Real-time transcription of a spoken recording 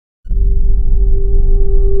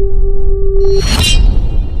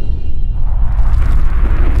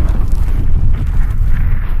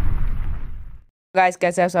Guys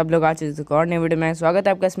कैसे हैं सब लोग। आज एक और नई वीडियो में स्वागत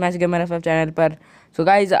है आपका स्मैश गेमर एफएफ चैनल पर। सो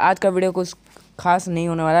गाइस आज का वीडियो कुछ खास नहीं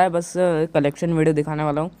होने वाला है, बस कलेक्शन वीडियो दिखाने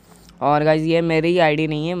वाला हूँ। और गाइस ये मेरी आईडी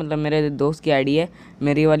नहीं है, मतलब मेरे दोस्त की आईडी है।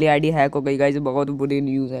 मेरी वाली आईडी हैक हो गई गाइस, बहुत बुरी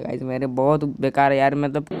न्यूज़ है गाइस, मेरे बहुत बेकार है यार।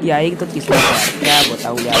 मतलब क्या ही तो किस्मत है, क्या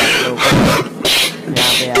बताऊँ यार आप लोगों को।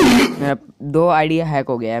 यहाँ पे यार मेरा 2 आईडी हैक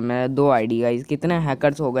हो गया है, मेरा 2 आईडी गाइस। कितने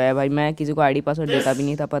हैकर्स हो गए हैं भाई, मैं किसी को आईडी पासवर्ड देता भी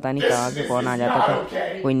नहीं था, पता नहीं कहाँ से कौन आ जाता था।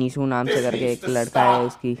 कोई निशु नाम से करके एक लड़का है,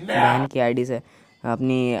 उसकी बहन की आईडी से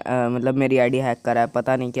अपनी मतलब मेरी आईडी हैक करा है,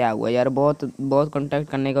 पता नहीं क्या हुआ यार। बहुत कांटेक्ट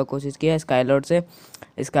करने का कोशिश किया स्काईलॉर्ड से।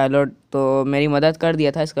 स्काईलॉर्ड तो मेरी मदद कर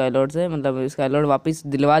दिया था स्काईलॉर्ड से, मतलब स्काईलॉर्ड वापस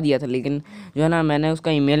दिलवा दिया था, लेकिन जो है ना मैंने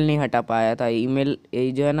उसका ईमेल नहीं हटा पाया था। ईमेल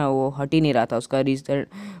जो है ना वो हट ही नहीं रहा था, उसका रीसेट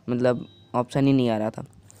मतलब ऑप्शन ही नहीं आ रहा था।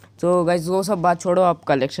 तो गाइस वो सब बात छोड़ो, आप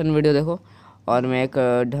कलेक्शन वीडियो देखो। और मैं एक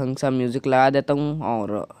ढंग सा म्यूज़िक लगा देता हूँ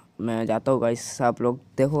और मैं जाता हूँ गाइस, आप लोग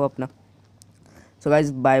देखो अपना। सो गाइस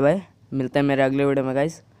बाय बाय, मिलते हैं मेरे अगले वीडियो में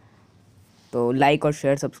गाइस। तो लाइक और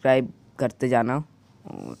शेयर सब्सक्राइब करते जाना।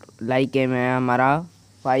 और लाइक है मैं हमारा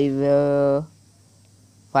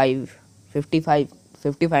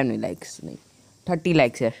 55 नहीं लाइक्स नहीं 30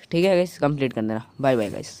 लाइक्स है, ठीक है गाइस, कंप्लीट कर देना। Bye bye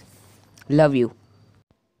guys, love you.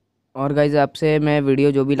 और गाइज आपसे मैं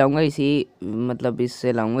वीडियो जो भी लाऊंगा इसी मतलब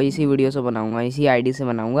इससे लाऊंगा, इसी वीडियो से बनाऊंगा, इसी आईडी से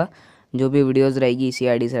बनाऊंगा। जो भी वीडियोस रहेगी इसी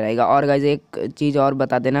आईडी से रहेगा। और गाइज एक चीज़ और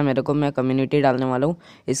बता देना मेरे को, मैं कम्युनिटी डालने वाला हूँ।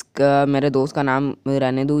 इसका मेरे दोस्त का नाम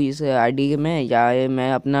रहने दूँ इस आईडी में, या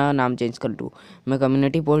मैं अपना नाम चेंज कर लूँ। मैं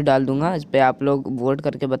कम्युनिटी पोस्ट डाल दूँगा, इस पर आप लोग वोट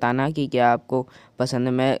करके बताना कि क्या आपको पसंद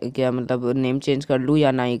है। मैं क्या मतलब नेम चेंज कर लूँ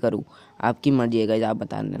या ना ही करूँ, आपकी मर्जी है गाइज, आप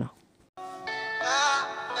बता देना।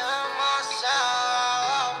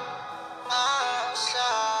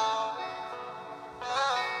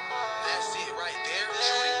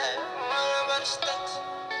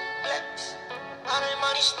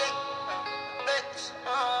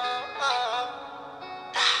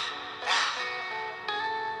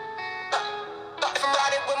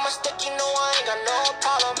 Stick, you know I ain't got no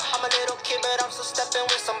problem. I'm a little kid, but I'm still stepping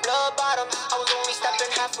with some blood bottoms. I was only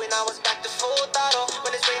stepping half when I was back to full throttle.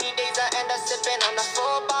 When it's rainy days, I end up sipping on the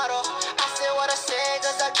full bottle. I said what I said,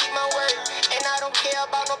 cause I keep my word. And I don't care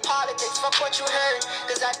about no politics, fuck what you heard.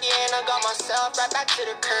 Cause at the end, I got myself right back to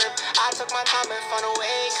the curb. I took my time and fun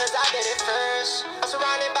away, cause I did it first. I'm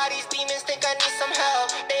surrounded by these demons, think I need some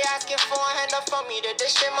help. They asking for a hand up from me to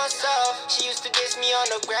dish it myself. She used to diss me on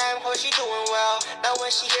the gram, hope she doing well. Now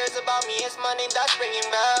when she hears about me, it's my name that's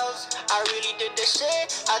ringing bells. I really did this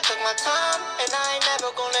shit, I took my time. And I ain't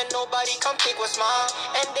never gonna let nobody come take what's mine.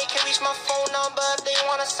 And they can reach my phone number if they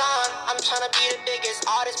wanna sign. I'm tryna be the biggest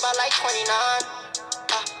artist by like 29.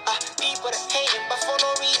 People that hating, but for no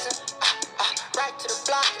reason. Right to the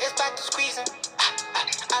block, it's back to squeezing.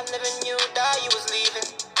 I never knew that you was leaving.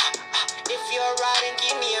 If you're riding,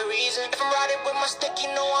 give me a reason. If I'm riding with my stick, you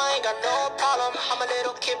know I ain't got no problem. I'm a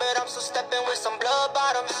little kid, but I'm still stepping with some blood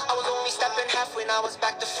bottoms. I was only stepping half when I was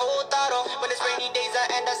back to full throttle. When it's rainy days, I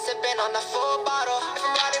end up sipping on the full bottle. If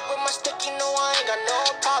I'm riding with my stick, you know I ain't got no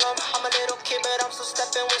problem. I'm a little kid, but I'm still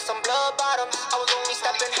stepping with some blood bottoms. I was only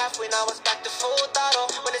stepping half when I was back to full throttle.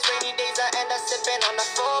 When it's rainy days, I end up sipping on the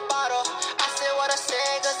full bottle. I said what I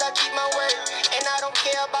said, cause I keep my word. And I don't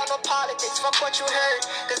care about no politics, fuck what you heard.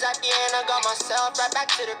 Cause at the end, I got myself right back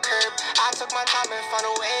to the curb. I took my time and fun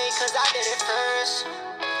away, cause I did it first.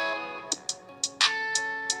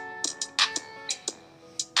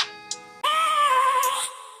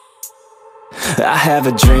 I have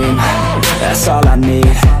a dream, that's all I need.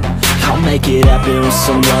 I'll make it happen with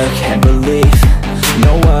some work and belief.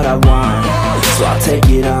 Know what I want, so I'll take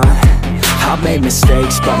it on. I've made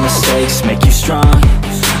mistakes, but mistakes make you strong.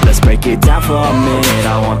 Let's break it down for a minute.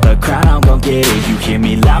 I want the crown, I'm gon' get it. You hear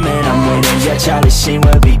me loud, man, I'm winning. Yeah, Charlie Sheen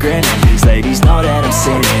will be grinning. These ladies know that I'm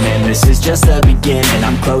sinning, and this is just the beginning.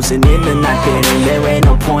 I'm closing in the ninth inning. There ain't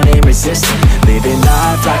no point in resisting. Living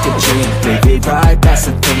life like a dream, live it right, that's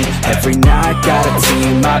the thing. Every night got a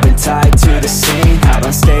team, I've been tied to the scene. Out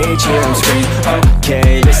on stage, here I'm screaming,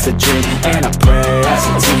 okay, this a dream. And I pray as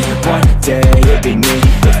a team, one day it'll be me.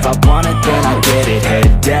 If I want it, then I get it. Head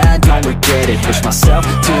down, don't regret it. Push myself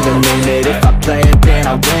to the limit. If I play it, then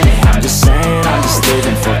I win it. I'm just saying, I'm just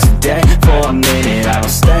living for today, for a minute. I don't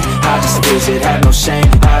stay, I just visit, have no shame,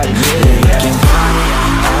 I admit it. Looking right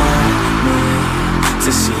at me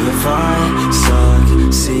to see if I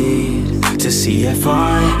succeed, to see if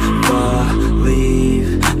I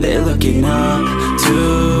believe. They're looking up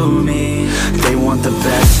to me. They want the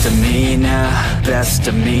best of me now, best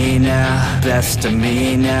of me now, best of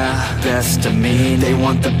me now, best of me. They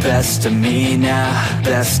want the best of me now,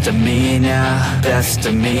 best of me now, best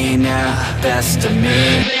of me now, best of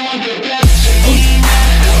me. They want the best of me.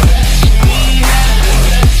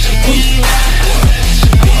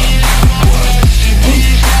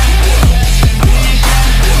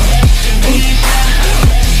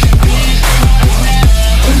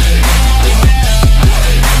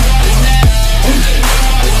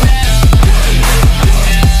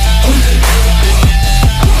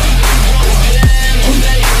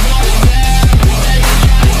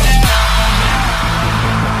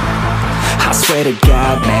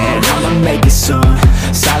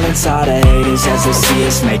 silence all the haters as they see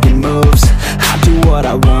us making moves. I do what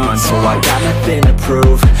I want, so I got nothing to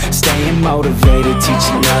prove. Staying motivated,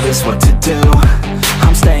 teaching others what to do.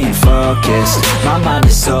 I'm staying focused, my mind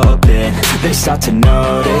is open. They start to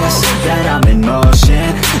notice that I'm in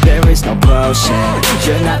motion. There is no potion,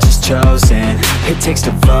 you're not just chosen. It takes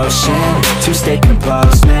devotion to stay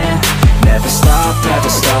composed, man. Never stop,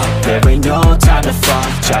 there ain't no time to fall.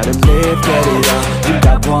 Try to live, get it all, you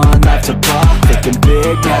got one life to ball. Thinking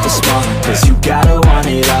big, never small, cause you gotta want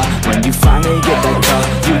it all. When you finally get that call,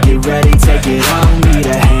 you get ready, take it on. Need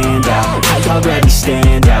a hand out, I already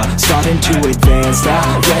stand out. Starting to advance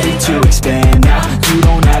now,